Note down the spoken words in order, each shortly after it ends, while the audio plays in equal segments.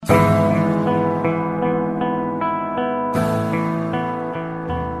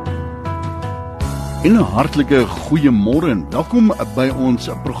En 'n hartlike goeiemôre en welkom by ons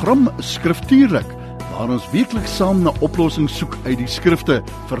program Skriftuurlik, waar ons weekliks saam na oplossings soek uit die skrifte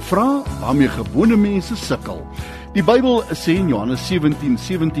vir vrae waarmee gewone mense sukkel. Die Bybel sê in Johannes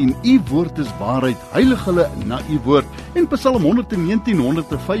 17:17, U woord is waarheid, heilig hulle na U woord. En Psalm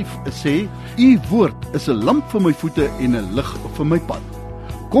 119:105 sê, U woord is 'n lamp vir my voete en 'n lig vir my pad.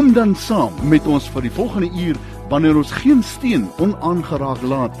 Kom dan saam met ons vir die volgende uur, wanneer ons geen steen onaangeraak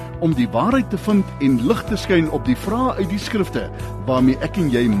laat om die waarheid te vind en lig te skyn op die vrae uit die skrifte waarmee ek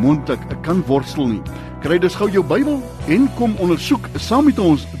en jy moontlik kan worstel nie. Kry dus gou jou Bybel en kom ondersoek saam met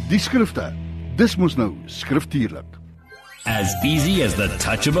ons die skrifte. Dis mos nou skriftuurlik. As easy as the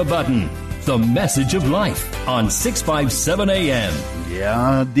touch of a button. The message of life on 657 AM.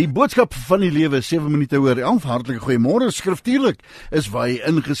 Ja, die boodskap van die lewe 7 minute oor 11. Hartlike goeiemôre. Skriftuurlik is waar jy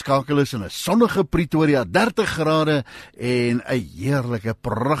ingeskakel is in 'n sonnige Pretoria, 30 grade en 'n heerlike,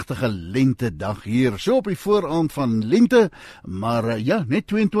 pragtige lentedag hier. So op die vooraand van lente, maar ja, net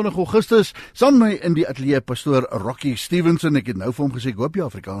 22 Augustus. Saam met my in die ateljee pastoor Rocky Stevenson. Ek het nou vir hom gesê, ek hoop jou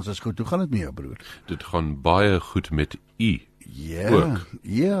Afrikaans is goed. Hoe gaan dit met jou, broer? Dit gaan baie goed met u. Ja,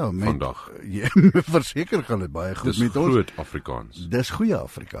 met vandag. Ja, verseker gaan dit baie goed Dis met ons. Dis groot Afrikaans. Dis goeie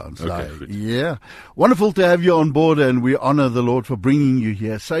Afrikaans. Okay, goed. Yeah. Wonderful to have you on board, and we honor the Lord for bringing you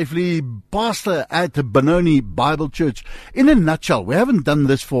here safely. Pastor at Benoni Bible Church. In a nutshell, we haven't done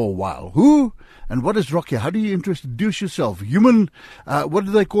this for a while. Who and what is Rocky? How do you introduce yourself? Human, what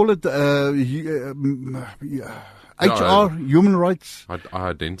do they call it? HR, human rights? I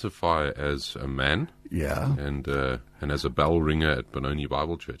identify as a man. Yeah. And as a bell ringer at Benoni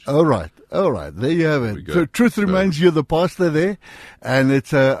Bible Church. All right. There you have it. So, truth remains, you're the pastor there, and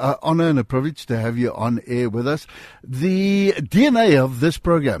it's an honor and a privilege to have you on air with us. The DNA of this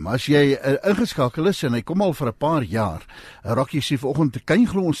program, as jy ingeskakel is, en hy kom al vir 'n paar jaar, Rocky sê vanoggend, kan jy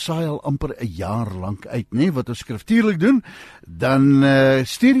glo ons saai al amper 'n jaar lank uit, nee, wat ons skriftuurlik doen, dan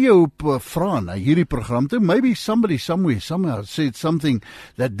stuur jy op vrae na hierdie program toe. Maybe somebody somewhere, somehow said something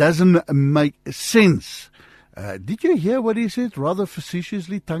that doesn't make sense. Did you hear what he said? Rather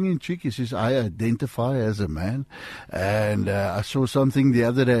facetiously, tongue-in-cheek. He says, I identify as a man. And I saw something the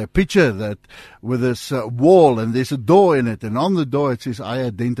other day, a picture that with this wall, and there's a door in it. And on the door it says, I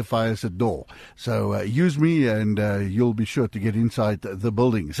identify as a door. So use me and you'll be sure to get inside the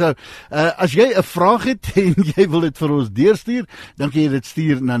building. So as jy 'n vraag het en jy wil dit vir ons deurstuur, dan kan jy dit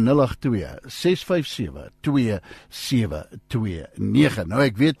stuur na 082-657-2729. Nou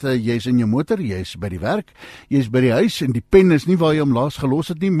ek weet, jy's in jou motor, jy's by die werk, jy's by die huis en die pen is nie waar jy hom laas gelos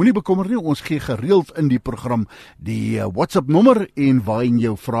het nie. Moenie bekommer nie, ons gee gereeld in die program die WhatsApp nommer en waar jy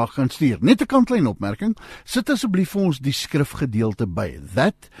jou vraag kan stuur. Net 'n kantlyn opmerking, sit asseblief vir ons die skrifgedeelte by.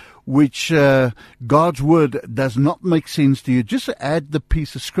 That which God's word does not make sense to you, just add the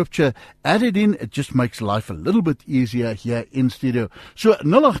piece of scripture, add it in, it just makes life a little bit easier here in studio. So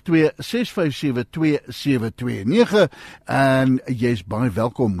 082-657-2729 en jy's baie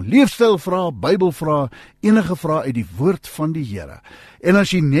welkom. Leefstylvrae, Bybelvrae, enige vrae uit die woord van die Here. En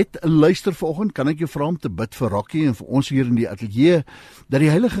as jy net luister vanoggend, kan ek jou vra om te bid vir Rocky en vir ons hier in die ateljee, dat die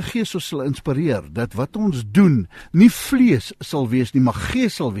Heilige Gees ons sal inspireer, dat wat ons doen nie vlees sal wees nie, maar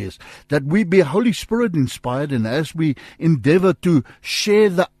gees sal wees, that we be Holy Spirit inspired, and as we endeavor to share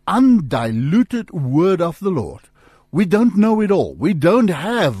the undiluted word of the Lord. We don't know it all. We don't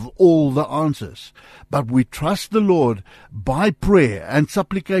have all the answers. But we trust the Lord by prayer and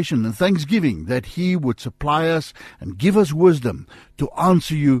supplication and thanksgiving that He would supply us and give us wisdom to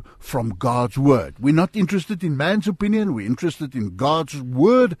answer you from God's word. We're not interested in man's opinion. We're interested in God's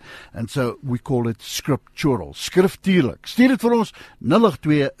word. And so we call it scriptural. Skriftuurlik. Stuur dit vir ons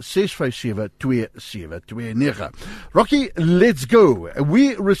 082-657-2729. Rocky, let's go.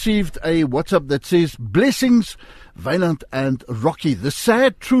 We received a WhatsApp that says, blessings, Wynand and Rocky. The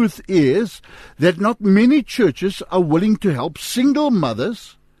sad truth is that not many churches are willing to help single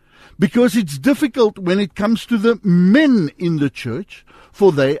mothers because it's difficult when it comes to the men in the church,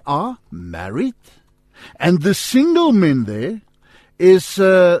 for they are married. And the single men there is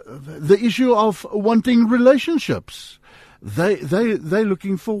the issue of wanting relationships. They're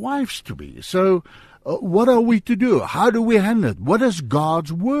looking for wives to be. So what are we to do? How do we handle it? What does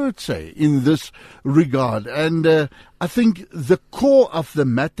God's word say in this regard? And I think the core of the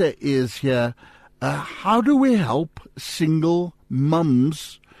matter is here, how do we help single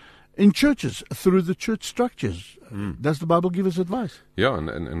mums in churches through the church structures? Does the Bible give us advice? Yeah,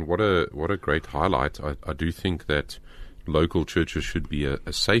 and what a great highlight. I do think that local churches should be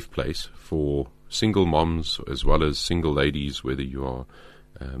a safe place for single moms as well as single ladies, whether you are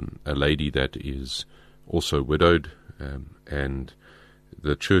a lady that is also widowed, and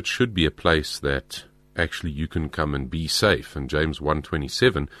the church should be a place that actually you can come and be safe. And James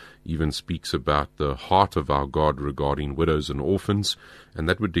 1:27 even speaks about the heart of our God regarding widows and orphans, and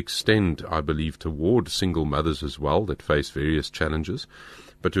that would extend, I believe, toward single mothers as well that face various challenges.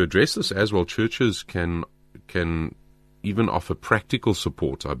 But to address this as well, churches can even offer practical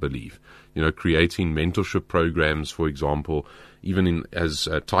support, I believe. Creating mentorship programs, for example, even as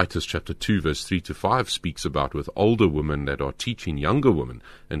Titus chapter 2 verse 3-5 speaks about, with older women that are teaching younger women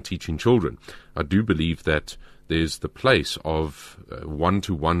and teaching children. I do believe that there's the place of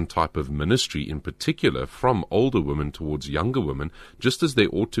one-to-one type of ministry, in particular from older women towards younger women, just as there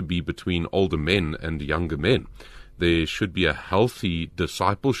ought to be between older men and younger men. There should be a healthy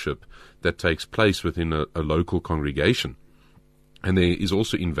discipleship that takes place within a local congregation. And there is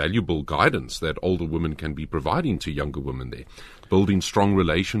also invaluable guidance that older women can be providing to younger women there, building strong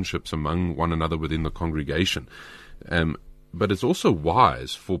relationships among one another within the congregation. But it's also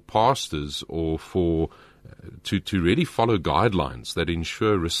wise for pastors or for to really follow guidelines that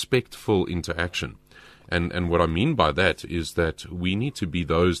ensure respectful interaction. And what I mean by that is that we need to be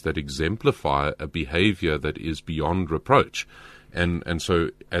those that exemplify a behavior that is beyond reproach. And so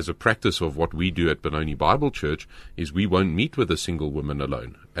as a practice of what we do at Benoni Bible Church is we won't meet with a single woman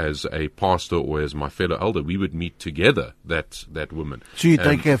alone. As a pastor or as my fellow elder, we would meet together that woman. So you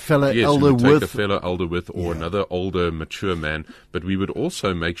take a fellow elder with? Yes, take a fellow elder with, or another older, mature man. But we would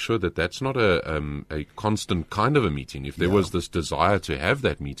also make sure that that's not a constant kind of a meeting. If there was this desire to have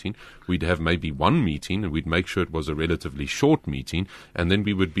that meeting, we'd have maybe one meeting, and we'd make sure it was a relatively short meeting, and then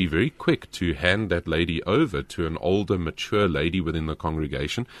we would be very quick to hand that lady over to an older, mature lady within the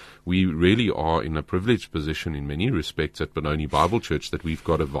congregation. We really are in a privileged position in many respects at Benoni Bible Church that we've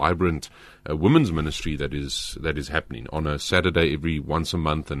got a vibrant women's ministry that is happening on a Saturday every once a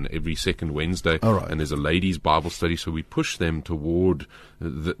month and every second Wednesday. All right. And there's a ladies' Bible study, so we push them toward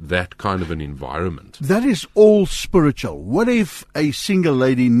that kind of an environment. That is all spiritual. What if a single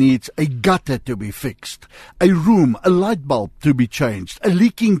lady needs a gutter to be fixed, a room, a light bulb to be changed, a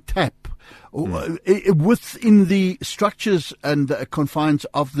leaking tap? Within the structures and the confines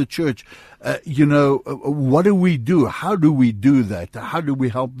of the church, what do we do? How do we do that? How do we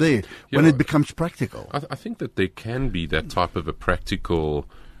help there when it becomes practical? I think that there can be that type of a practical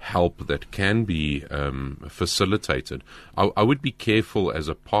help that can be facilitated. I would be careful as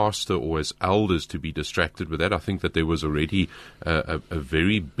a pastor or as elders to be distracted with that. I think that there was already a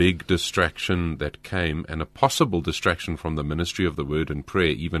very big distraction that came, and a possible distraction from the ministry of the word and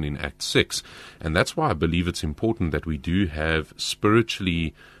prayer, even in Acts 6. And that's why I believe it's important that we do have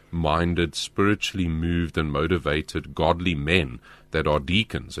spiritually minded, spiritually moved and motivated, godly men that are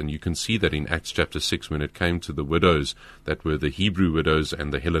deacons. And you can see that in Acts chapter 6 when it came to the widows that were the Hebrew widows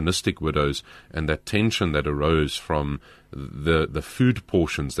and the Hellenistic widows, and that tension that arose from the food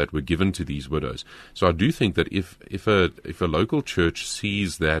portions that were given to these widows. So I do think that if a local church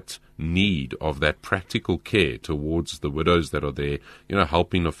sees that need of that practical care towards the widows that are there,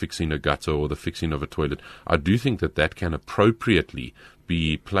 helping or fixing a gutter or the fixing of a toilet, I do think that can appropriately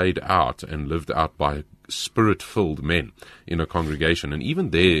be played out and lived out by Spirit-filled men in a congregation. And even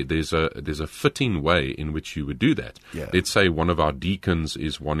there's a fitting way in which you would do that. Yeah. Let's say one of our deacons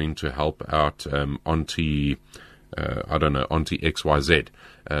is wanting to help out Auntie XYZ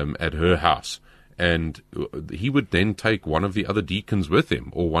at her house. And he would then take one of the other deacons with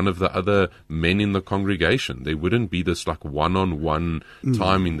him, or one of the other men in the congregation. There wouldn't be this like one-on-one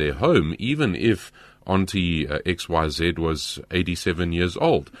time in their home, even if Auntie XYZ was 87 years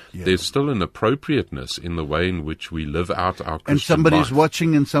old. Yeah. There's still an appropriateness in the way in which we live out our Christian And somebody's life.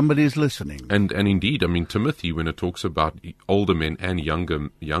 watching and somebody's listening. And indeed, I mean, Timothy, when it talks about older men and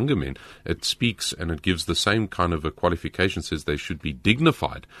younger men, it speaks and it gives the same kind of a qualification, says they should be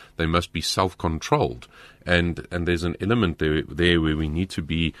dignified. They must be self-controlled. And there's an element there where we need to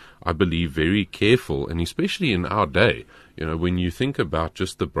be, I believe, very careful, and especially in our day. When you think about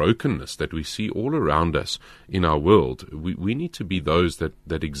just the brokenness that we see all around us in our world, we need to be those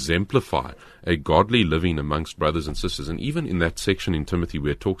that exemplify a godly living amongst brothers and sisters. And even in that section in Timothy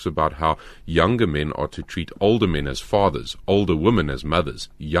where it talks about how younger men are to treat older men as fathers, older women as mothers,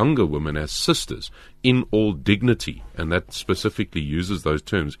 younger women as sisters, in all dignity. And that specifically uses those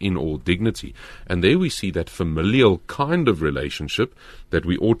terms, in all dignity. And there we see that familial kind of relationship that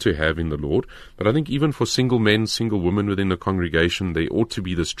we ought to have in the Lord. But I think even for single men, single women within the congregation, there ought to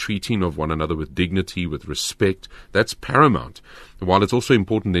be this treating of one another with dignity, with respect. That's paramount. while it's also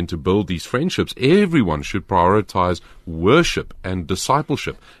important then to build these friendships, everyone should prioritize worship and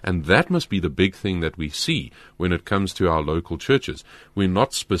discipleship. And that must be the big thing that we see when it comes to our local churches. We're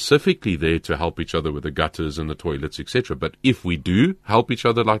not specifically there to help each other with the gutters and the toilets, etc. But if we do help each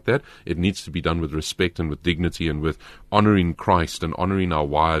other like that, it needs to be done with respect and with dignity and with honoring Christ and honoring our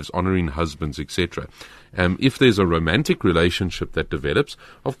wives, honoring husbands, etc. If there's a romantic relationship that develops,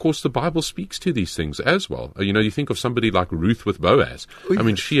 of course the Bible speaks to these things as well. You think of somebody like Ruth with Boaz. Oh, yes. I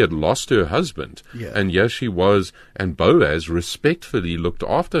mean, she had lost her husband, yeah. And here she was, and Boaz respectfully looked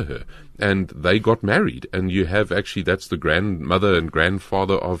after her, and they got married. And you have actually, that's the grandmother and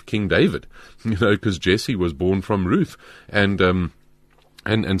grandfather of King David, because Jesse was born from Ruth. And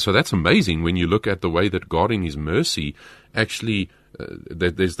so that's amazing when you look at the way that God in His mercy actually,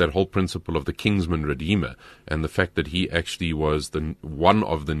 there's that whole principle of the kinsman redeemer, and the fact that he actually was one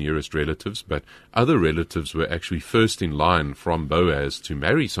of the nearest relatives, but other relatives were actually first in line from Boaz to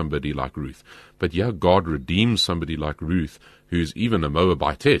marry somebody like Ruth. But yeah, God redeems somebody like Ruth, who's even a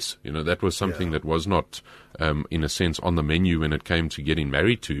Moabitess. That was something that was not, in a sense, on the menu when it came to getting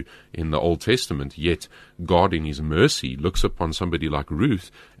married to in the Old Testament. Yet God in His mercy looks upon somebody like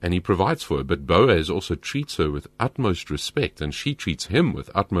Ruth and He provides for her. But Boaz also treats her with utmost respect, and she treats him with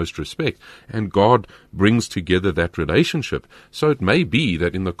utmost respect. And God brings together that relationship. So it may be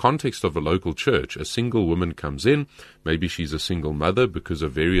that in the context of a local church, a single woman comes in. Maybe she's a single mother because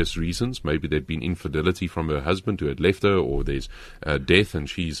of various reasons. Maybe there'd been infidelity from her husband who had left her, or there's death and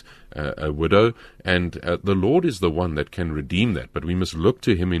she's a widow. And the Lord is the one that can redeem that. But we must look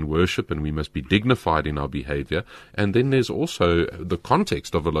to Him in worship, and we must be dignified in our behavior. And then there's also the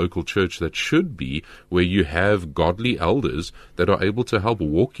context of a local church that should be where you have godly elders that are able to help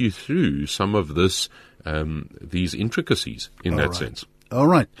walk you through some of these intricacies in that sense. All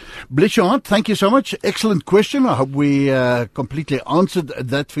right. Bless your heart. Thank you so much. Excellent question. I hope we completely answered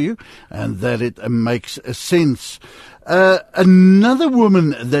that for you and that it makes sense. Another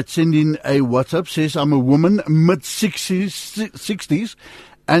woman that sent in a WhatsApp says, I'm a woman, mid-60s,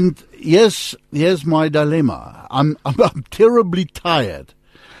 and here's my dilemma. I'm terribly tired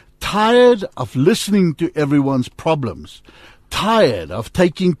of listening to everyone's problems, tired of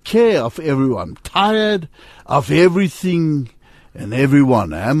taking care of everyone, tired of everything and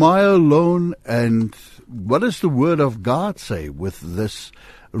everyone. Am I alone? And what does the Word of God say with this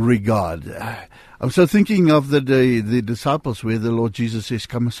regard? I'm so thinking of the disciples where the Lord Jesus says,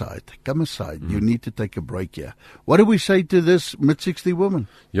 come aside. You need to take a break here. What do we say to this mid-60 woman?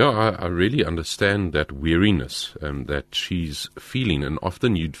 Yeah, I really understand that weariness that she's feeling, and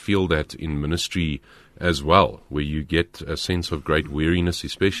often you'd feel that in ministry as well, where you get a sense of great weariness,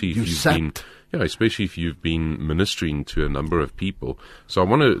 especially if you've been ministering to a number of people. So I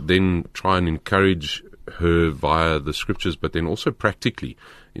want to then try and encourage her via the scriptures, but then also practically.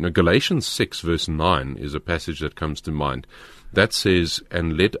 Galatians 6 verse 9 is a passage that comes to mind that says,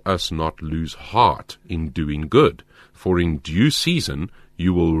 and let us not lose heart in doing good, for in due season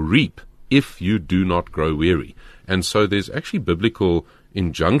you will reap if you do not grow weary. And so there's actually biblical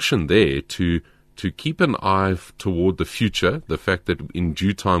injunction there to keep an eye toward the future, the fact that in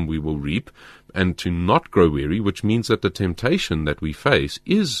due time we will reap, and to not grow weary, which means that the temptation that we face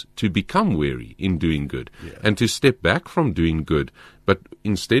is to become weary in doing good, and to step back from doing good. But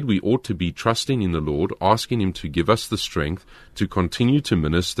instead we ought to be trusting in the Lord, asking Him to give us the strength to continue to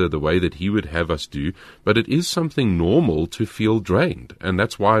minister the way that He would have us do. But it is something normal to feel drained, and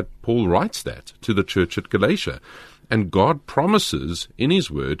that's why Paul writes that to the church at Galatia. And God promises in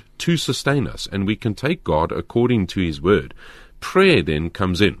His Word to sustain us, and we can take God according to His Word. Prayer then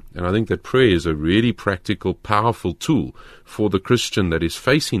comes in, and I think that prayer is a really practical, powerful tool for the Christian that is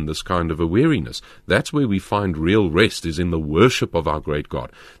facing this kind of a weariness. That's where we find real rest, is in the worship of our great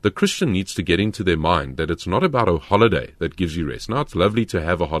God. The Christian needs to get into their mind that it's not about a holiday that gives you rest. Now, it's lovely to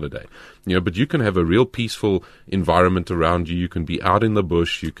have a holiday, but you can have a real peaceful environment around you. You can be out in the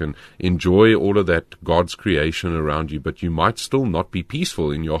bush. You can enjoy all of that God's creation around you, but you might still not be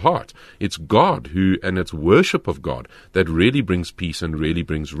peaceful in your heart. It's God and it's worship of God that really brings peace and really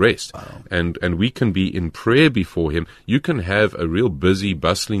brings rest. Wow. And we can be in prayer before Him. You can have a real busy,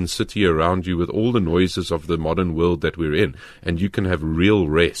 bustling city around you with all the noises of the modern world that we're in, and you can have real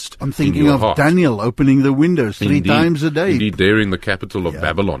rest. I'm thinking of heart. Daniel opening the windows three times a day. Indeed, there in the capital of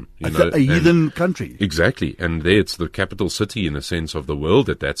Babylon. A heathen country. Exactly. And there it's the capital city, in a sense, of the world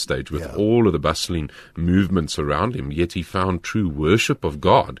at that stage, with all of the bustling movements around him. Yet he found true worship of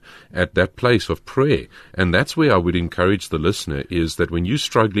God at that place of prayer. And that's where I would encourage the listener, is that when you're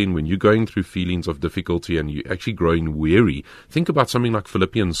struggling struggling, when you're going through feelings of difficulty and you're actually growing weary, think about something like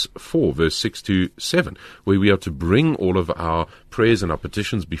Philippians 4, verse 6 to 7, where we are to bring all of our prayers and our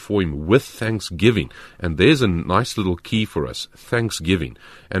petitions before Him with thanksgiving. And there's a nice little key for us, thanksgiving.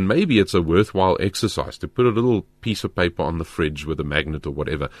 And maybe it's a worthwhile exercise to put a little piece of paper on the fridge with a magnet or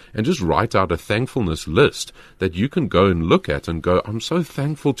whatever and just write out a thankfulness list that you can go and look at and go, I'm so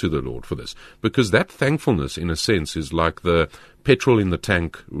thankful to the Lord for this. Because that thankfulness, in a sense, is like the petrol in the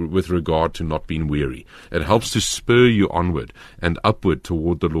tank with regard to not being weary. It helps to spur you onward and upward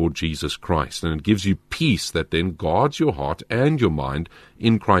toward the Lord Jesus Christ. And it gives you peace that then guards your heart and your mind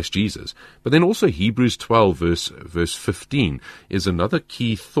in Christ Jesus. But then also Hebrews 12 verse 15 is another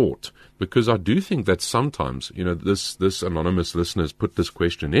key thought, because I do think that sometimes, this anonymous listener has put this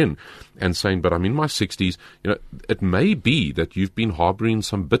question in and saying, but I'm in my 60s, it may be that you've been harboring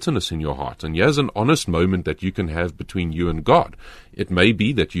some bitterness in your heart. And here's an honest moment that you can have between you and God. It may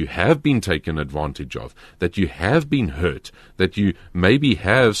be that you have been taken advantage of, that you have been hurt, that you maybe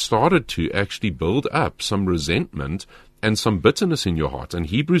have started to actually build up some resentment and some bitterness in your heart. And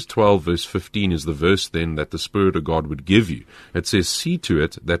Hebrews 12 verse 15 is the verse then that the Spirit of God would give you. It says, see to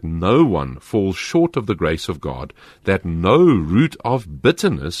it that no one falls short of the grace of God, that no root of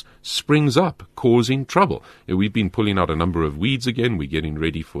bitterness springs up, causing trouble. We've been pulling out a number of weeds again. We're getting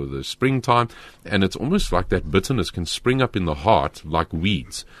ready for the springtime. And it's almost like that bitterness can spring up in the heart like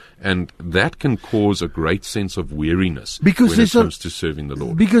weeds. And that can cause a great sense of weariness when it comes to serving the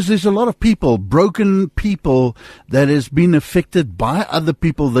Lord. Because there's a lot of people, broken people, that has been affected by other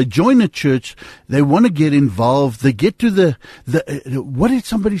people. They join a church, they want to get involved, they get to the what did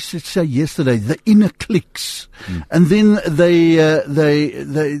somebody say yesterday? The inner cliques. And then the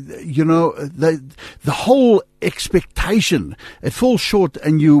whole expectation, it falls short,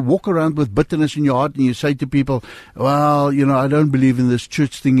 and you walk around with bitterness in your heart, and you say to people, well, I don't believe in this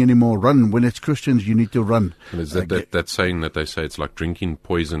church thing anymore. Run. When it's Christians, you need to run. And is that saying that they say it's like drinking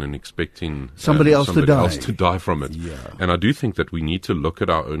poison and expecting somebody else to die from it. Yeah. And I do think that we need to look at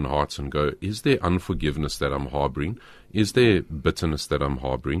our own hearts and go, is there unforgiveness that I'm harboring? Is there bitterness that I'm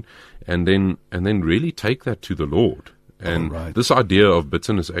harboring? And then really take that to the Lord. And this idea of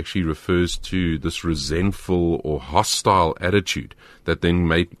bitterness actually refers to this resentful or hostile attitude that then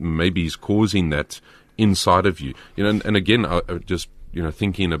maybe is causing that inside of you. And again, I just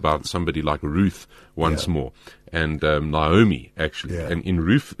thinking about somebody like Ruth once more, and Naomi actually. Yeah. And in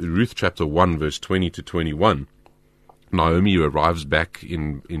Ruth chapter 1 verse 20 to 21, Naomi arrives back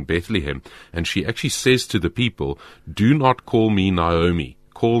in Bethlehem, and she actually says to the people, do not call me Naomi,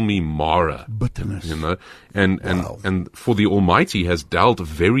 call me Mara. Bitterness. And for the Almighty has dealt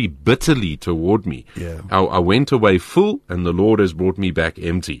very bitterly toward me. Yeah. I went away full, and the Lord has brought me back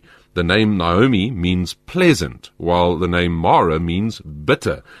empty. The name Naomi means pleasant, while the name Mara means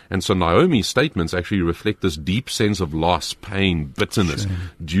bitter. And so Naomi's statements actually reflect this deep sense of loss, pain, bitterness,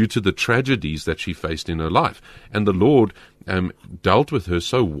 due to the tragedies that she faced in her life. And the Lord dealt with her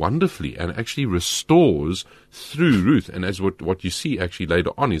so wonderfully and actually restores through Ruth. And as what you see actually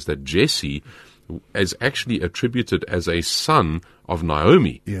later on is that Jesse is actually attributed as a son of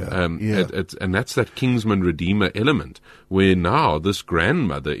Naomi. And that's that kinsman redeemer element, where now this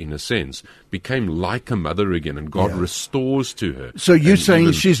grandmother, in a sense, became like a mother again, and God restores to her. So you're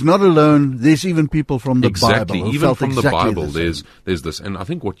saying she's not alone. There's even people from the Bible. Even from the Bible, there's this. And I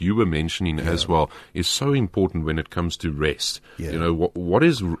think what you were mentioning as well is so important when it comes to rest. What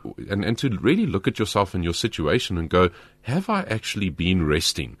is, and to really look at yourself and your situation and go, have I actually been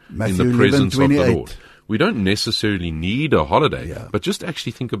resting in the presence of the Lord? We don't necessarily need a holiday, but just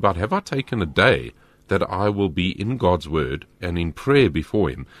actually think about, have I taken a day that I will be in God's Word and in prayer before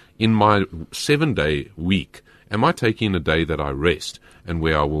Him in my 7-day week? Am I taking a day that I rest and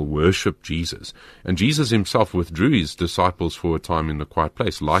where I will worship Jesus? And Jesus Himself withdrew His disciples for a time in a quiet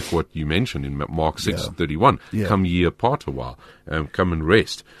place, like what you mentioned in Mark 6:31. Come ye apart a while, come and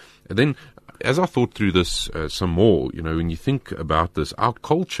rest. And then, as I thought through this some more, when you think about this, our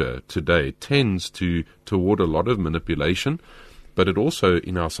culture today tends toward a lot of manipulation, but it also,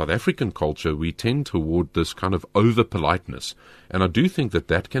 in our South African culture, we tend toward this kind of over-politeness. And I do think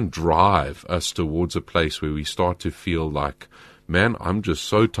that can drive us towards a place where we start to feel like, man, I'm just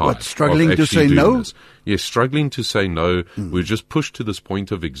so tired. Struggling of to say no? this. struggling to say no. We're just pushed to this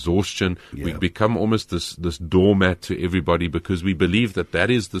point of exhaustion. We become almost this doormat to everybody because we believe that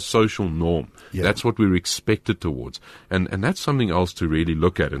is the social norm. That's what we're expected towards. And that's something else to really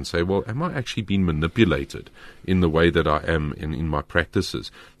look at and say, well, am I actually being manipulated in the way that I am in my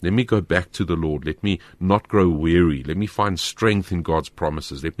practices? Let me go back to the Lord. Let me not grow weary. Let me find strength in God's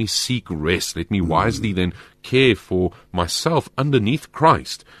promises. Let me seek rest. Let me wisely then care for myself underneath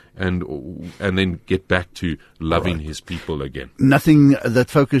Christ, and then get back to loving His people again. Nothing that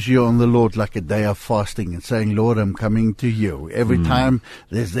focuses you on the Lord like a day of fasting and saying, Lord, I'm coming to you. Every time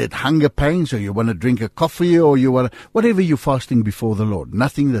there's that hunger pain, so you want to drink a coffee or you want to, whatever you're fasting before the Lord.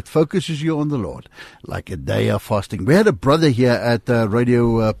 Nothing that focuses you on the Lord like a day of fasting. We had a brother here at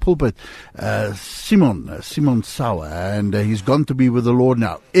Radio Pulpit, Simon Sauer, and he's gone to be with the Lord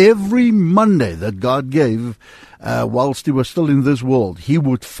now. Every Monday that God gave, whilst he was still in this world, he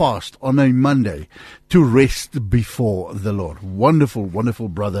would fast on a Monday to rest before the Lord. Wonderful, wonderful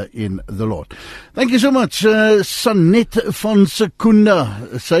brother in the Lord. Thank you so much, Sanet van Secunda.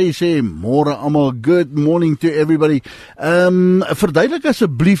 Sy sê, môre almal, good morning to everybody. Verduidelik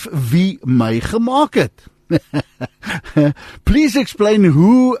asseblief wie my gemaak het. Please explain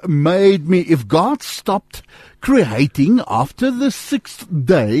who made me. If God stopped creating after the 6th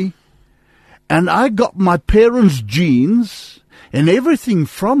day, and I got my parents' genes and everything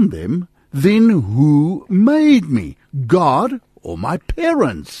from them, then who made me? God or my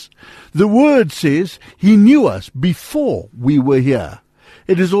parents? The word says He knew us before we were here.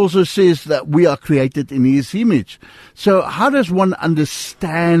 It also says that we are created in His image. So how does one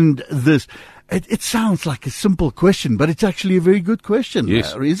understand this? It sounds like a simple question, but it's actually a very good question,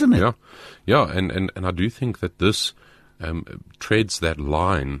 isn't it? Yeah, and I do think that this treads that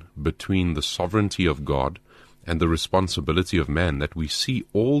line between the sovereignty of God and the responsibility of man that we see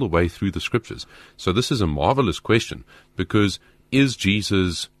all the way through the Scriptures. So this is a marvelous question, because is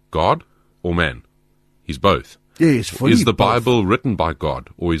Jesus God or man? He's both. Yes, is the Bible written by God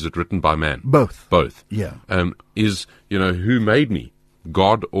or is it written by man? Both. Yeah. Who made me?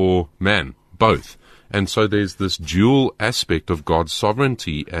 God or man? Both. And so there's this dual aspect of God's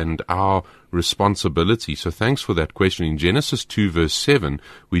sovereignty and our responsibility. So thanks for that question. In Genesis 2 verse 7,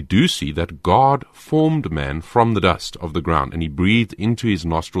 we do see that God formed man from the dust of the ground, and He breathed into his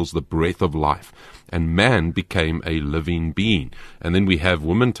nostrils the breath of life, and man became a living being. And then we have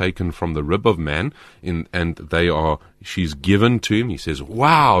woman taken from the rib of man, and she's given to him. He says,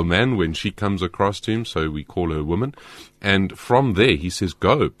 wow, man, when she comes across to him, so we call her woman. And from there, He says,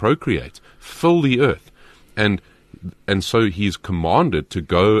 go, procreate, fill the earth. And so He's commanded to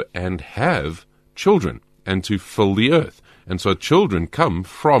go and have children and to fill the earth. And so children come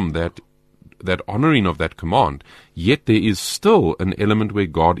from that honoring of that command. Yet there is still an element where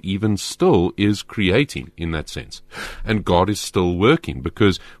God even still is creating in that sense. And God is still working,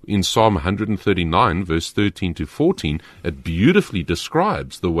 because in Psalm 139 verse 13 to 14, it beautifully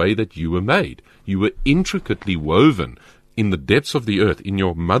describes the way that you were made. You were intricately woven in the depths of the earth, in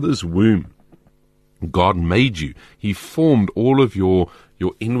your mother's womb. God made you. He formed all of your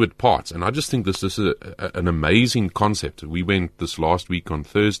inward parts. And I just think this is an amazing concept. We went this last week on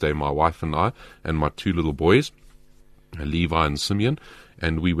Thursday, my wife and I, and my 2 little boys, Levi and Simeon,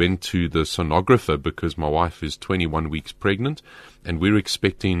 and we went to the sonographer because my wife is 21 weeks pregnant, and we're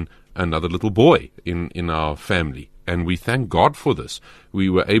expecting another little boy in our family. And we thank God for this. We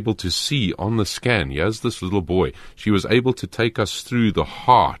were able to see on the scan, here's this little boy. She was able to take us through the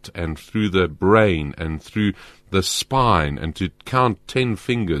heart and through the brain and through the spine and to count 10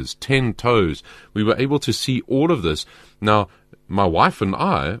 fingers, 10 toes. We were able to see all of this. Now, my wife and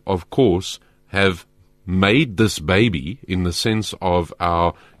I, of course, have made this baby in the sense of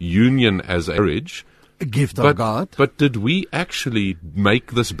our union as a marriage. A gift of God. But did we actually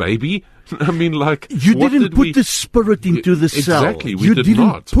make this baby? I mean, you didn't put the Spirit into the cell. Exactly, we did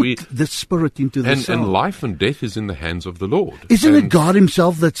not. Put the Spirit into the cell. And life and death is in the hands of the Lord. Isn't it God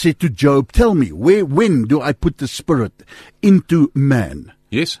Himself that said to Job, tell me, when do I put the Spirit into man?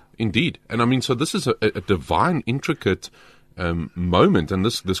 Yes, indeed. And I mean, so this is a divine, intricate moment, and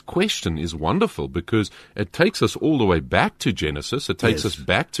this question is wonderful because it takes us all the way back to Genesis. It takes us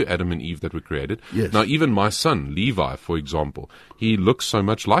back to Adam and Eve that were created. Yes. Now, even my son, Levi, for example, he looks so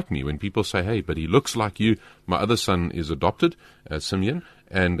much like me. When people say, hey, but he looks like you, my other son is adopted, Simeon,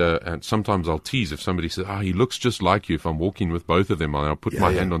 and sometimes I'll tease if somebody says, he looks just like you. If I'm walking with both of them, I'll put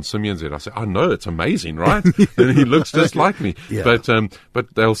my hand on Simeon's head. I say, I know, it's amazing, right? And he looks just like me. Yeah.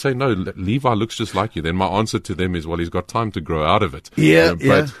 But they'll say, no, Levi looks just like you. Then my answer to them is, well, he's got time to grow out of it. Yeah.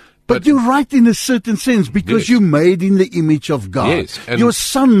 But you're right in a certain sense, because you're made in the image of God. Yes, your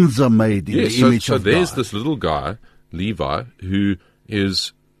sons are made in the image of God. So there's this little guy, Levi, who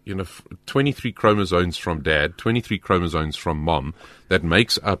is 23 chromosomes from dad, 23 chromosomes from mom, that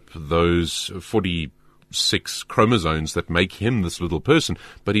makes up those 46 chromosomes that make him this little person.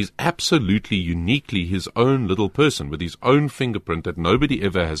 But he's absolutely uniquely his own little person with his own fingerprint that nobody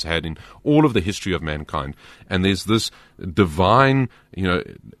ever has had in all of the history of mankind. And there's this divine,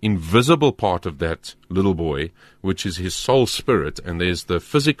 invisible part of that little boy, which is his soul spirit, and there's the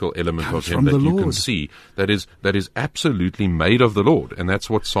physical element of him that you can see that is absolutely made of the Lord. And that's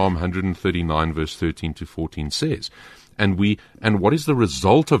what Psalm 139 verse 13 to 14 says. And what is the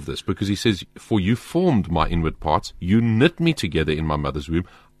result of this? Because he says, for you formed my inward parts, you knit me together in my mother's womb.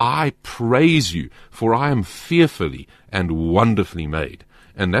 I praise you, for I am fearfully and wonderfully made.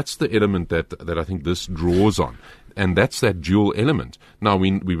 And that's the element that I think this draws on. And that's that dual element. Now,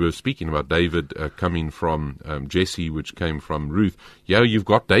 we were speaking about David coming from Jesse, which came from Ruth. Yeah, you've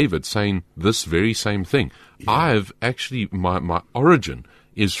got David saying this very same thing. Yeah. I've actually, my origin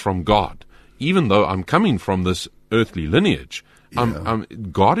is from God. Even though I'm coming from this earthly lineage,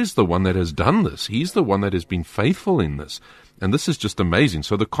 God is the one that has done this. He's the one that has been faithful in this. And this is just amazing.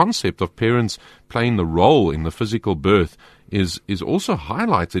 So the concept of parents playing the role in the physical birth is also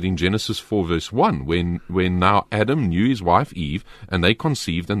highlighted in Genesis 4 verse 1, when now Adam knew his wife Eve, and they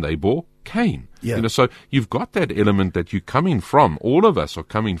conceived and they bore Cain. Yeah. So you've got that element that you're coming from. All of us are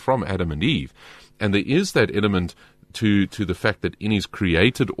coming from Adam and Eve. And there is that element to the fact that in his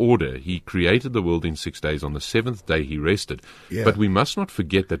created order, he created the world in 6 days. On the seventh day, he rested. Yeah. But we must not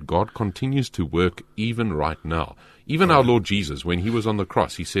forget that God continues to work even right now. Even our Lord Jesus, when he was on the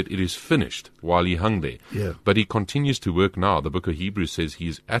cross, he said, it is finished, while he hung there. Yeah. But he continues to work now. The book of Hebrews says he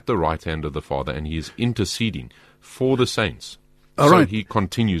is at the right hand of the Father, and he is interceding for the saints. So he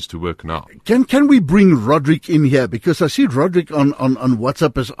continues to work now. Can we bring Roderick in here? Because I see Roderick on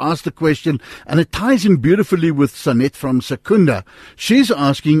WhatsApp has asked a question, and it ties in beautifully with Sanet from Secunda. She's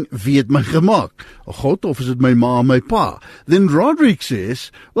asking, wie het my gemaak? God, of is it my ma, my pa? Then Roderick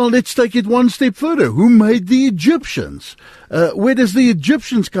says, well, let's take it one step further. Who made the Egyptians? Where does the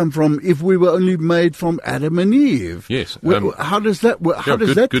Egyptians come from if we were only made from Adam and Eve? Yes. How does that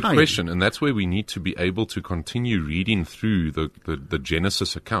Good question. And that's where we need to be able to continue reading through the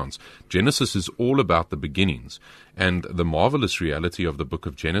Genesis accounts. Genesis is all about the beginnings. And the marvelous reality of the book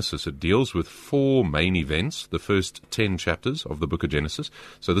of Genesis, it deals with 4 main events, the first 10 chapters of the book of Genesis.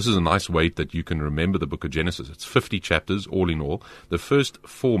 So this is a nice way that you can remember the book of Genesis. It's 50 chapters all in all. The first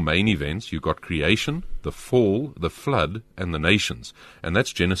 4 main events, you've got creation, the fall, the flood, and the nations. And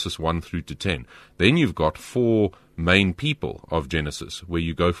that's Genesis 1 through to 10. Then you've got 4 main people of Genesis, where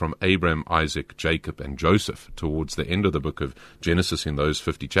you go from Abraham, Isaac, Jacob, and Joseph towards the end of the book of Genesis in those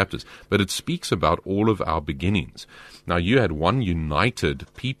 50 chapters. But it speaks about all of our beginnings. Now, you had one united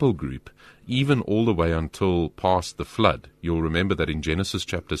people group, even all the way until past the flood. You'll remember that in Genesis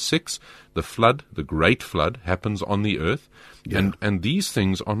chapter 6, the flood, the great flood, happens on the earth. Yeah. And these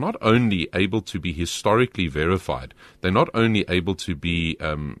things are not only able to be historically verified, they're not only able to be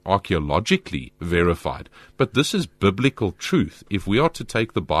archaeologically verified, but this is biblical truth. If we are to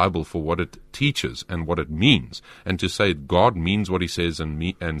take the Bible for what it teaches and what it means, and to say God means what he says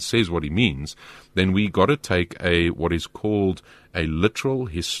and says what he means, then we got to take what is called a literal,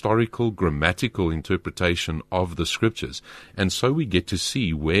 historical, grammatical interpretation of the scriptures. And so we get to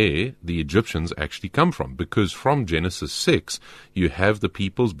see where the Egyptians actually come from, because from Genesis 6, you have the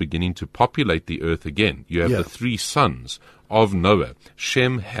peoples beginning to populate the earth again. You have the 3 sons of Noah,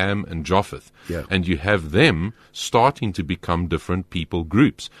 Shem, Ham, and Japheth. Yeah. And you have them starting to become different people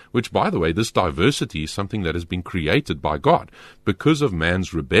groups, which, by the way, this diversity is something that has been created by God because of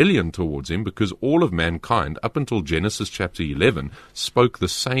man's rebellion towards him, because all of mankind, up until Genesis chapter 11, spoke the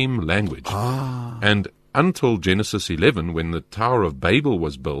same language. And until Genesis 11, when the Tower of Babel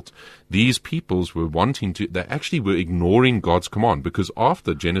was built, these peoples were they actually were ignoring God's command, because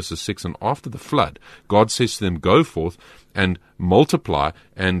after Genesis 6 and after the flood, God says to them, go forth and multiply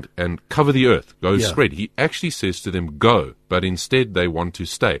and cover the earth, spread. He actually says to them, go, but instead they want to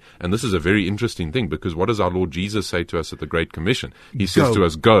stay. And this is a very interesting thing, because what does our Lord Jesus say to us at the Great Commission? He says to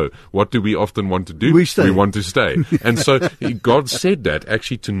us, go. What do we often want to do? We want to stay. And so God said that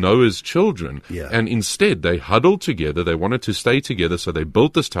actually to Noah's children. Yeah. And instead they huddled together. They wanted to stay together. So they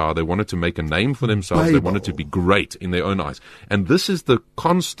built this tower. They wanted to make a name for themselves. They wanted to be great in their own eyes. And this is the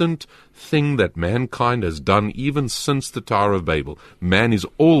constant thing that mankind has done even since the the Tower of Babel, man is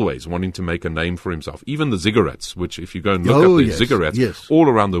always wanting to make a name for himself. Even the ziggurats, which if you go and look up the ziggurats all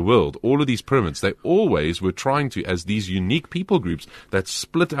around the world, all of these pyramids, they always were trying to, as these unique people groups that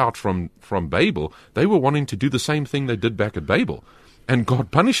split out from Babel, they were wanting to do the same thing they did back at Babel. And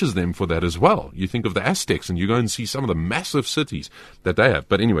God punishes them for that as well. You think of the Aztecs and you go and see some of the massive cities that they have.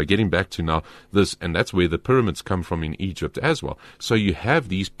 But anyway, getting back to now this, and that's where the pyramids come from in Egypt as well. So you have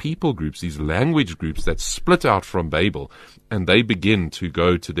these people groups, these language groups that split out from Babel, and they begin to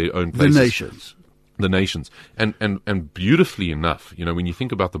go to their own places. The nations. And beautifully enough, you know, when you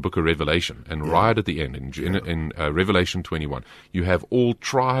think about the book of Revelation, and right at the end, in Revelation 21, you have all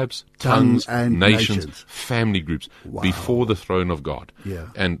tribes, tongues, and nations, family groups before the throne of God.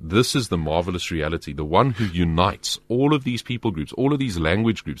 And this is the marvelous reality, the one who unites all of these people groups, all of these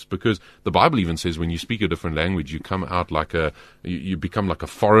language groups, because the Bible even says when you speak a different language, you come out like you become like a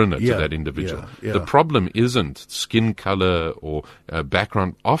foreigner to that individual. The problem isn't skin color or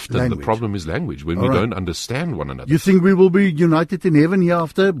background. Often the problem is language. When we don't understand one another. You think we will be united in heaven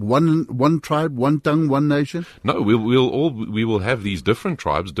hereafter? One tribe, one tongue, one nation? No, we will have these different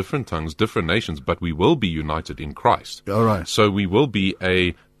tribes, different tongues, different nations, but we will be united in Christ. All right. So we will be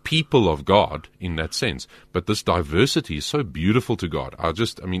a people of God in that sense. But this diversity is so beautiful to God. I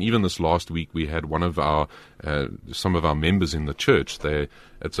mean, even this last week we had one of our some of our members in the church.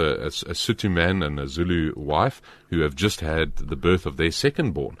 It's a Sotho man and a Zulu wife who have just had the birth of their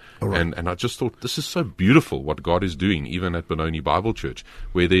second born. Right. And I just thought, this is so beautiful what God is doing, even at Benoni Bible Church,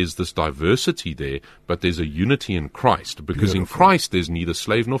 where there's this diversity there, but there's a unity in Christ. Because in Christ there's neither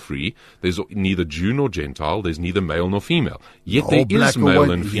slave nor free, there's neither Jew nor Gentile, there's neither male nor female. Yet there is male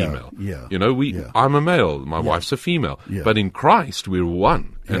and female. You know, I'm a male, my wife's a female. But in Christ we're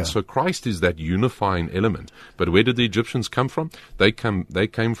one. And so Christ is that unifying element. But where did the Egyptians come from? They came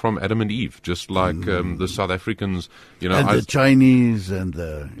from Adam and Eve, just like the South Africans, you know. And the Chinese and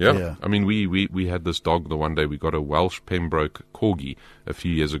the... I mean, we had this dog the one day. We got a Welsh Pembroke Corgi a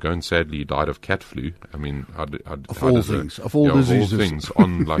few years ago, and sadly he died of cat flu. I mean, of all things,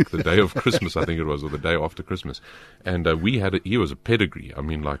 on like the day of Christmas, I think it was, or the day after Christmas. And he was a pedigree. I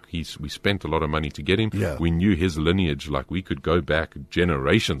mean, like we spent a lot of money to get him. We knew his lineage, like we could go back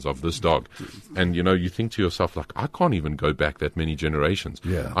generations of this dog. And you know, you think to yourself, like, I can't even go back that many generations.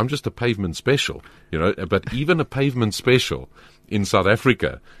 I'm just a pavement special, you know. But even a pavement special in South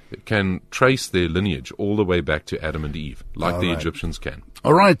Africa can trace their lineage all the way back to Adam and Eve, like the Egyptians can.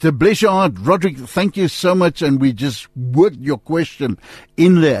 All right, bless your heart, Roderick, thank you so much, and we just worked your question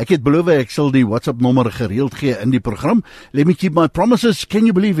in there. Ek het beloof ek sal die WhatsApp nommer gereeld gee in die program. Let me keep my promises. Can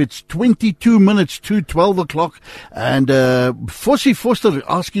you believe it's 22 minutes to 12 o'clock? And Fossie Foster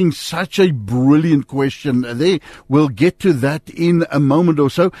asking such a brilliant question. We'll get to that in a moment or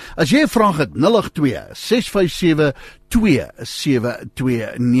so. As jy 'n vraag het, 082 657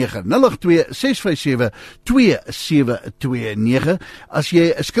 2729 082 657 2729. As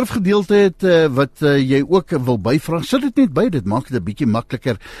jy 'n skrifgedeelte het wat jy ook wil byvra, sit dit net by, dit maak dit 'n bietjie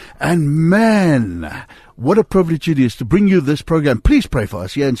makliker. And man, what a privilege it is to bring you this program. Please pray for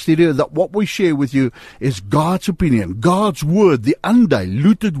us here in studio that what we share with you is God's opinion, God's word, the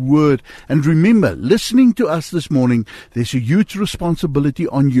undiluted word. And remember, listening to us this morning, there's a huge responsibility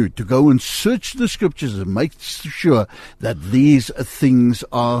on you to go and search the scriptures and make sure that these things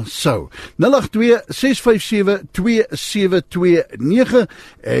are so. 082-657-2729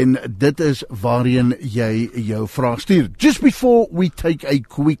 en dit is waarheen jy jou vraag stuur. Just before we take a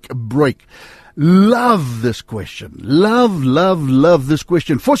quick break, love this question. Love this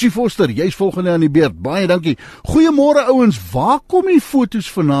question. Fossie Foster, jy's volgende aan die beurt. Baie dankie. Goeiemôre ouens, waar kom die foto's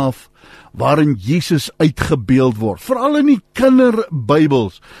vanaf waarin Jesus uitgebeeld word? Veral in die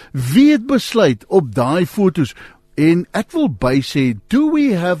kinderbybels. Wie het besluit op daai foto's? En ek wil bysê, do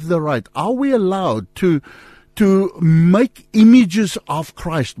we have the right? Are we allowed to make images of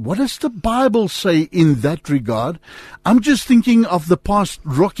Christ? What does the Bible say in that regard? I'm just thinking of the past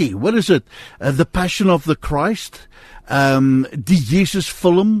Rocky. What is it? The Passion of the Christ? Die Jesus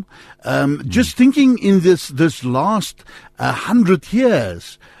film? Just thinking in this last 100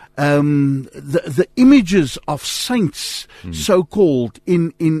 years, the images of saints, so-called,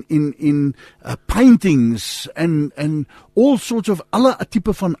 in paintings and all sorts of alle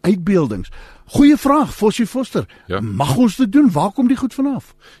tipe van uitbeeldings. Goeie vraag, Fossie Foster. Mag ons dit doen? Waar kom die goed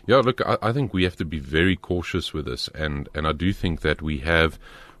vanaf? Yeah, look, I think we have to be very cautious with this, and I do think that we have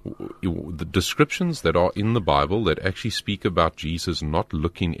the descriptions that are in the Bible that actually speak about Jesus not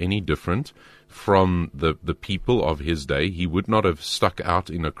looking any different from the people of his day. He would not have stuck out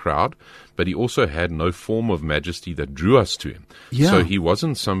in a crowd, but he also had no form of majesty that drew us to him. So he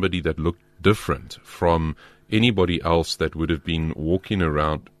wasn't somebody that looked different from anybody else that would have been walking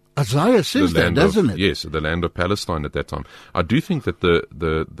around. Isaiah says that, doesn't it? Yes, the land of Palestine at that time. I do think that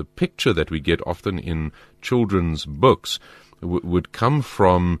the picture that we get often in children's books would come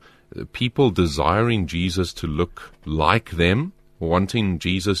from people desiring Jesus to look like them, wanting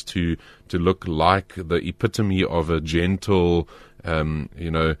Jesus to look like the epitome of a gentle,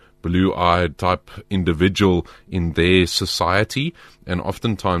 blue-eyed type individual in their society. And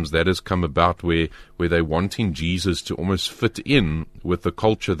oftentimes that has come about where they're wanting Jesus to almost fit in with the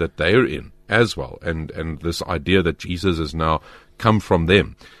culture that they're in as well. And this idea that Jesus has now come from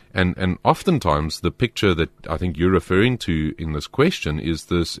them. And oftentimes the picture that I think you're referring to in this question is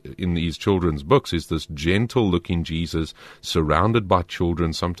this, in these children's books, is this gentle-looking Jesus surrounded by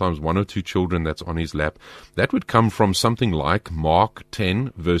children, sometimes one or two children that's on his lap. That would come from something like Mark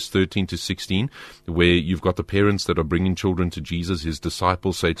 10, verse 13 to 16, where you've got the parents that are bringing children to Jesus. His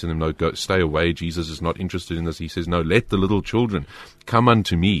disciples say to them, no, go, stay away. Jesus is not interested in this. He says, no, let the little children come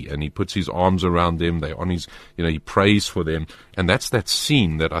unto me. And he puts his arms around them. They're on his, he prays for them. And that's that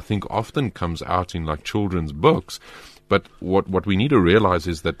scene that I think often comes out in like children's books. But what we need to realize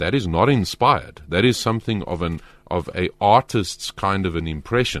is that is not inspired. That is something of a artist's kind of an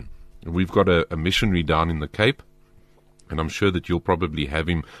impression. We've got a missionary down in the Cape, and I'm sure that you'll probably have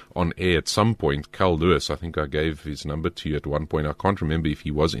him on air at some point. Cal Lewis, I think I gave his number to you at one point. I can't remember if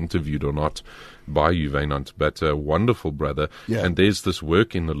he was interviewed or not by you, Wynand, but a wonderful brother. Yeah. And there's this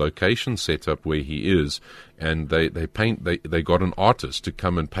work in the location setup where he is, and they got an artist to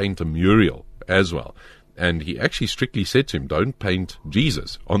come and paint a mural as well. And he actually strictly said to him, don't paint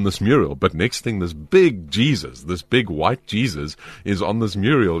Jesus on this mural. But next thing, this big Jesus, this big white Jesus is on this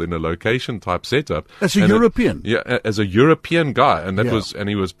mural in a location type setup. As a European. As a European guy. And and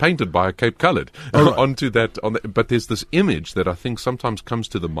he was painted by a Cape Coloured onto that. But there's this image that I think sometimes comes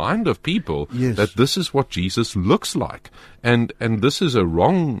to the mind of people that this is what Jesus looks like. And this is a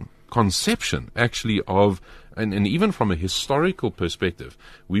wrong conception actually of, and even from a historical perspective,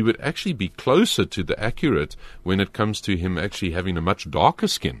 we would actually be closer to the accurate when it comes to him actually having a much darker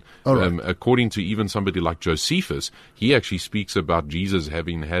skin. According to even somebody like Josephus, he actually speaks about Jesus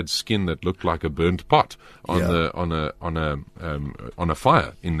having had skin that looked like a burnt pot on a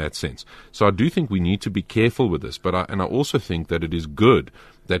fire in that sense. So I do think we need to be careful with this, but I also think that it is good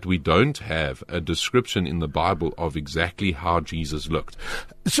that we don't have a description in the Bible of exactly how Jesus looked.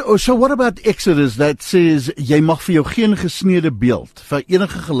 So what about Exodus that says jy mag vir jou geen gesneede beeld vir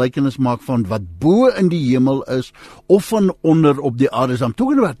enige gelykenis maak van wat bo in die hemel is of van onder op die aarde is? I'm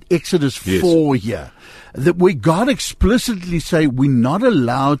talking about Exodus 4 here. That where God explicitly say we're not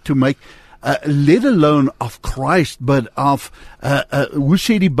allowed to make let alone of Christ, but of hoe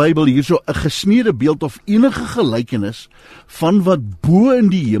sê die Bybel hierso 'n gesneede beeld of enige gelykenis van wat bo in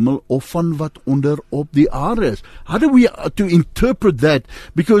die hemel of van wat onder op die aarde is. How do we to interpret that?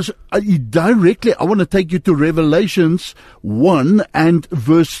 Because directly I want to take you to Revelations 1 and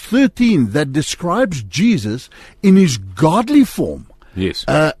verse 13 that describes Jesus in his godly form. Yes.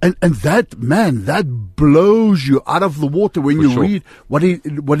 And that blows you out of the water when you read what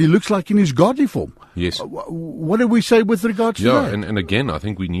he looks like in his godly form. Yes. What do we say with regards to that? And again, I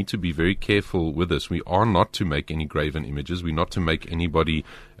think we need to be very careful with this. We are not to make any graven images. We're not to make anybody,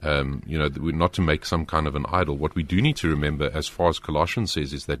 we're not to make some kind of an idol. What we do need to remember, as far as Colossians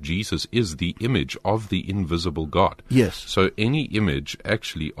says, is that Jesus is the image of the invisible God. Yes. So any image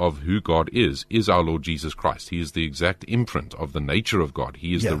actually of who God is our Lord Jesus Christ. He is the exact imprint of the nature of God.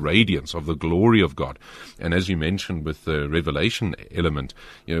 He is the radiance of the glory of God. And as you mentioned with the revelation element,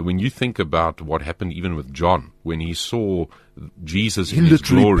 when you think about what happened even with John, when he saw Jesus in his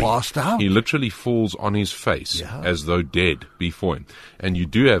glory, passed out. He literally falls on his face as though dead before him. And you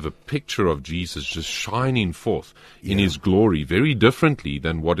do have a picture of Jesus just shining forth in his glory very differently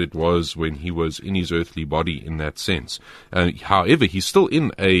than what it was when he was in his earthly body in that sense. However, he's still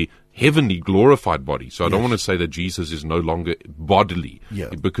in a heavenly glorified body. So I don't want to say that Jesus is no longer bodily,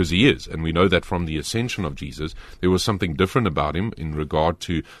 because he is. And we know that from the ascension of Jesus, there was something different about him in regard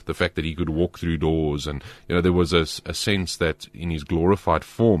to the fact that he could walk through doors. And, there was a sense that in his glorified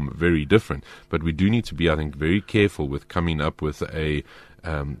form, very different. But we do need to be, I think, very careful with coming up with a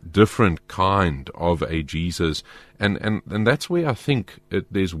different kind of a Jesus. And that's where I think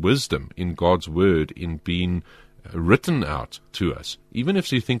there's wisdom in God's word in being written out to us. Even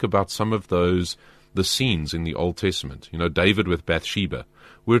if you think about some of the scenes in the Old Testament, David with Bathsheba,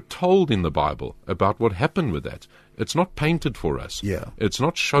 we're told in the Bible about what happened with that. It's not painted for us. Yeah. It's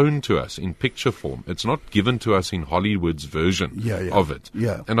not shown to us in picture form. It's not given to us in Hollywood's version of it.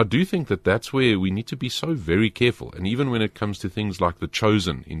 Yeah. And I do think that that's where we need to be so very careful. And even when it comes to things like The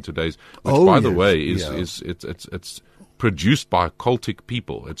Chosen in today's, which by the way is it's produced by cultic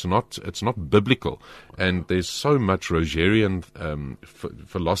people. It's not biblical, and there's so much Rogerian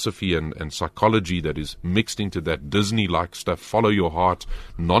philosophy and psychology that is mixed into that Disney-like stuff, follow your heart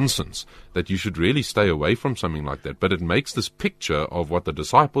nonsense, that you should really stay away from something like that. But it makes this picture of what the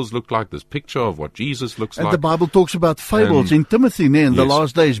disciples look like, this picture of what Jesus looks like. And the Bible talks about fables in Timothy in the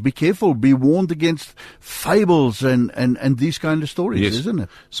last days. Be careful, be warned against fables and these kind of stories, isn't it?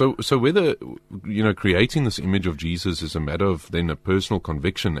 So whether, creating this image of Jesus is a matter of then a personal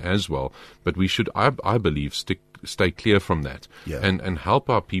conviction as well, but we should, I believe, stay clear from that and help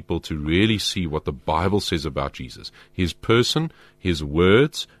our people to really see what the Bible says about Jesus, his person, his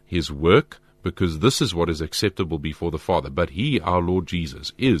words, his work, because this is what is acceptable before the Father. But he, our Lord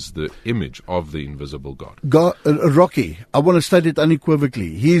Jesus, is the image of the invisible God. Rocky, I want to state it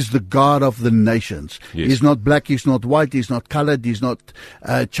unequivocally. He is the God of the nations. Yes. He's not black, he's not white, he's not colored, he's not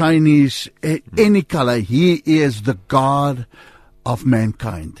Chinese, any color. He is the God of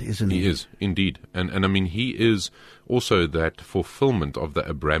mankind, isn't he? He is, indeed. And I mean, he is also that fulfillment of the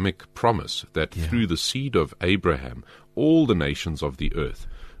Abrahamic promise that through the seed of Abraham, all the nations of the earth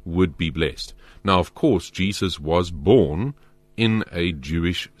would be blessed. Now, of course, Jesus was born in a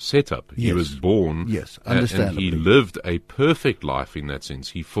Jewish setup. He was born, and he lived a perfect life in that sense.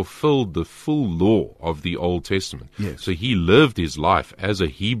 He fulfilled the full law of the Old Testament. So he lived his life as a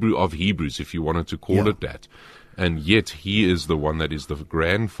Hebrew of Hebrews, if you wanted to call it that. And yet he is the one that is the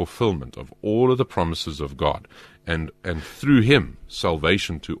grand fulfillment of all of the promises of God. And through him,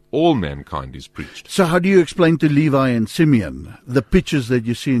 salvation to all mankind is preached. So how do you explain to Levi and Simeon the pictures that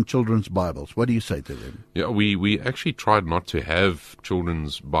you see in children's Bibles? What do you say to them? Yeah, we actually tried not to have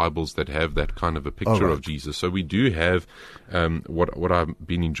children's Bibles that have that kind of a picture of Jesus. So we do have, what I've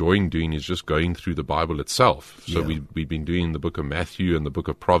been enjoying doing is just going through the Bible itself. So we've been doing the book of Matthew and the book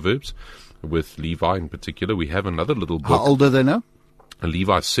of Proverbs with Levi in particular. We have another little book. How old are they now?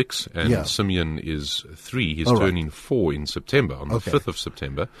 Levi 6 and Simeon is 3. He's turning 4 in September, on the 5th of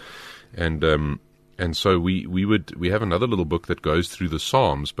September. And so we have another little book that goes through the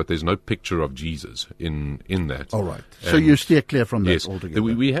Psalms, but there's no picture of Jesus in that. All right. So you steer clear from that altogether.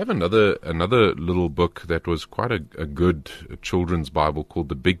 We have another little book that was quite a good children's Bible called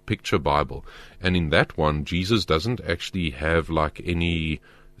the Big Picture Bible. And in that one, Jesus doesn't actually have like any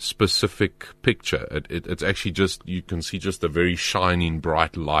specific picture. It's actually just, you can see just a very shining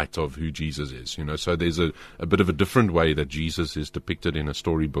bright light of who Jesus is, so there's a bit of a different way that Jesus is depicted in a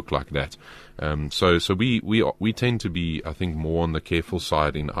storybook like that. So we tend to be, I think, more on the careful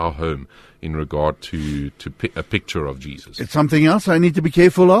side in our home in regard to a picture of Jesus. It's something else I need to be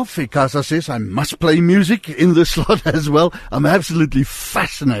careful of. Ikasa says I must play music in this slot as well. I'm absolutely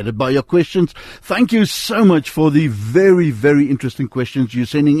fascinated by your questions. Thank you so much for the very, very interesting questions you're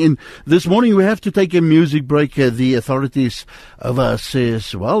sending in. This morning we have to take a music break. The authorities of us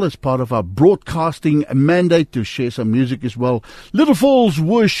says, well, as part of our broadcasting mandate to share some music as well. Little Falls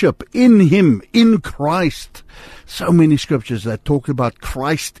worship in Him, in Christ. So many scriptures that talk about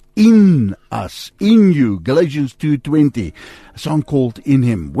Christ in us, in you. Galatians 2:20, a song called In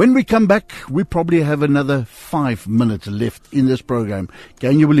Him. When we come back, we probably have another 5 minutes left in this program.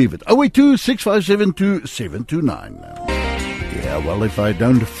 Can you believe it? 082-657-2729. Yeah, well, if I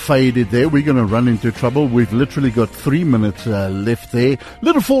don't fade it there, we're going to run into trouble. We've literally got 3 minutes left there.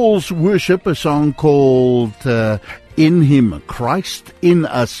 Little Falls worship, a song called In Him, Christ in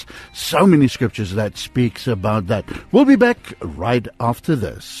us. So many scriptures that speaks about that. We'll be back right after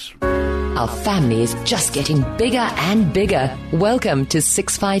this. Our family is just getting bigger and bigger. Welcome to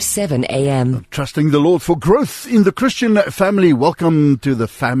 657 AM. Trusting the Lord for growth in the Christian family. Welcome to the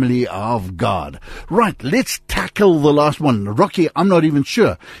family of God. Right, let's tackle the last one. Rocky, I'm not even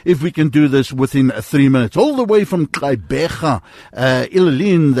sure if we can do this within 3 minutes. All the way from Kleibega,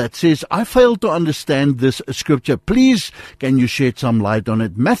 Ilaline, that says, I fail to understand this scripture. Please, can you shed some light on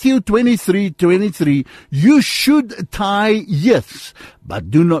it? Matthew 23:23, you should tie, yes, but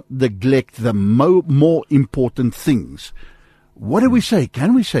do not neglect the more important things. What do we say?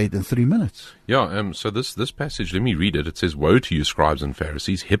 Can we say it in 3 minutes? Yeah, so this passage, let me read it. It says, Woe to you, scribes and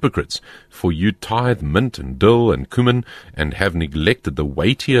Pharisees, hypocrites, for you tithe mint and dill and cumin, and have neglected the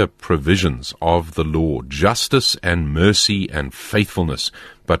weightier provisions of the law, justice and mercy and faithfulness.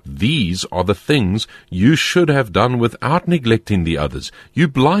 But these are the things you should have done without neglecting the others. You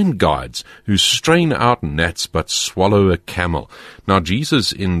blind guides who strain out gnats but swallow a camel. Now,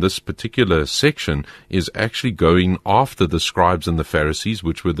 Jesus in this particular section is actually going after the scribes and the Pharisees,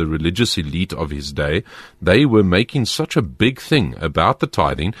 which were the religious elite of his day. They were making such a big thing about the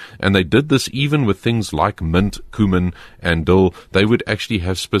tithing, and they did this even with things like mint, cumin, and dill. They would actually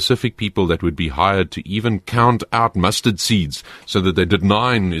have specific people that would be hired to even count out mustard seeds, so that they did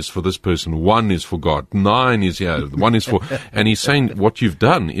 9 is for this person, 1 is for God, 9 is here, 1 is for... And he's saying what you've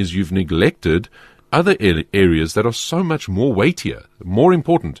done is you've neglected other areas that are so much more weightier, more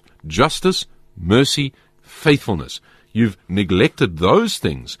important: justice, mercy, faithfulness. You've neglected those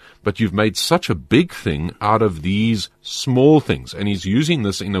things, but you've made such a big thing out of these small things. And he's using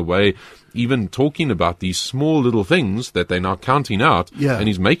this in a way, even talking about these small little things that they're now counting out, and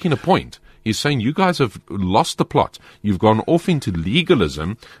he's making a point. He's saying, you guys have lost the plot. You've gone off into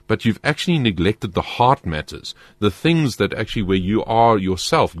legalism, but you've actually neglected the heart matters, the things that actually where you are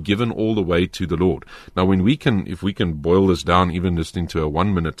yourself given all the way to the Lord. Now, if we can boil this down even just into a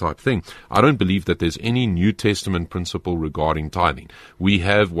 1-minute type thing, I don't believe that there's any New Testament principle regarding tithing. We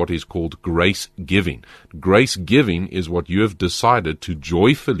have what is called grace giving. Grace giving is what you have decided to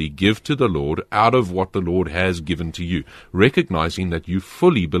joyfully give to the Lord out of what the Lord has given to you, recognizing that you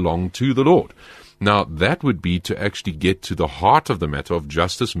fully belong to the Lord. Now, that would be to actually get to the heart of the matter of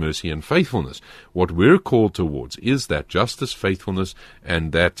justice, mercy, and faithfulness. What we're called towards is that justice, faithfulness,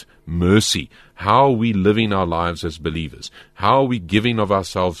 and that mercy. How are we living our lives as believers? How are we giving of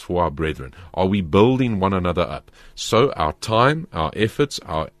ourselves for our brethren? Are we building one another up? So our time, our efforts,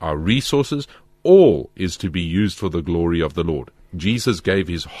 our resources, all is to be used for the glory of the Lord. Jesus gave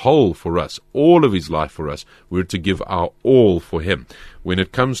his whole for us, all of his life for us. We're to give our all for him. When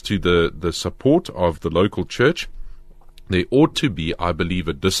it comes to the support of the local church, there ought to be, I believe,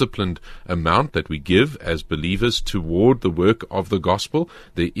 a disciplined amount that we give as believers toward the work of the gospel.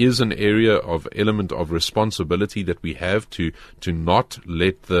 There is an area of element of responsibility that we have to not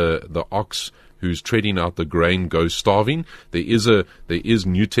let the ox who's treading out the grain go starving. There is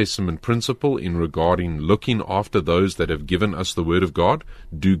New Testament principle in regarding looking after those that have given us the Word of God.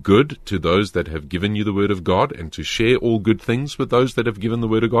 Do good to those that have given you the Word of God, and to share all good things with those that have given the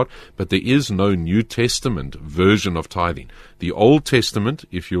Word of God. But there is no New Testament version of tithing. The Old Testament,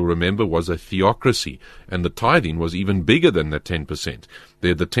 if you'll remember, was a theocracy, and the tithing was even bigger than the 10%.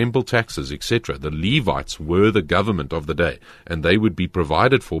 They're the temple taxes, etc. The Levites were the government of the day, and they would be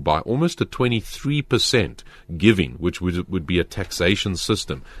provided for by almost a 23% giving, which would be a taxation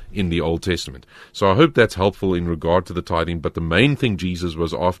system in the Old Testament. So I hope that's helpful in regard to the tithing, but the main thing Jesus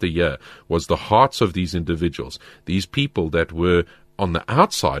was after here was the hearts of these individuals, these people that were on the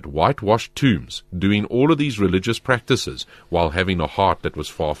outside whitewashed tombs, doing all of these religious practices while having a heart that was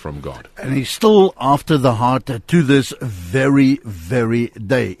far from God. And he's still after the heart to this very, very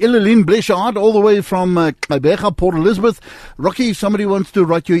day. Ilaline, bless your heart, all the way from Kibega, Port Elizabeth. Rocky, if somebody wants to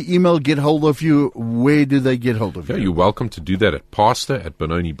write your email, get hold of you, where do they get hold of you? You're welcome to do that at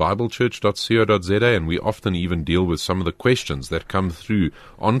pastor@benonibiblechurch.co.za, and we often even deal with some of the questions that come through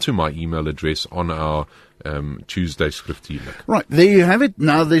onto my email address on our Tuesday Skriftuurlik. Right, there you have it.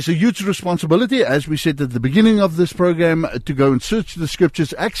 Now, there's a huge responsibility, as we said at the beginning of this program, to go and search the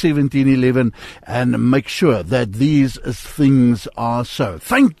Scriptures, Acts 17:11, and make sure that these things are so.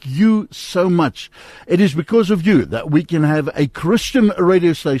 Thank you so much. It is because of you that we can have a Christian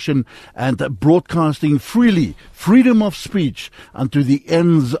radio station and broadcasting freely, freedom of speech unto the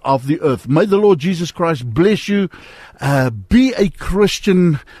ends of the earth. May the Lord Jesus Christ bless you. Be a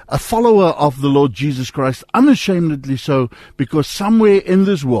Christian, a follower of the Lord Jesus Christ, unashamedly so, because somewhere in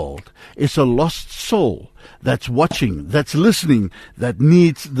this world is a lost soul that's watching, that's listening, that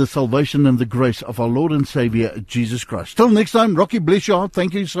needs the salvation and the grace of our Lord and Savior, Jesus Christ. Till next time, Rocky, bless your heart.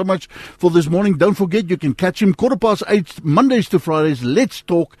 Thank you so much for this morning. Don't forget, you can catch him 8:15, Mondays to Fridays. Let's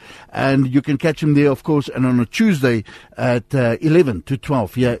talk. And you can catch him there, of course, and on a Tuesday at 11 to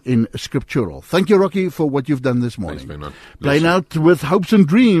 12 here in Scriptural. Thank you, Rocky, for what you've done this morning. Thanks, Playing out with Hopes and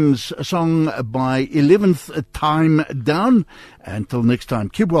Dreams, a song by 11th Time Down. Until next time,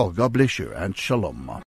 keep well. God bless you and shalom.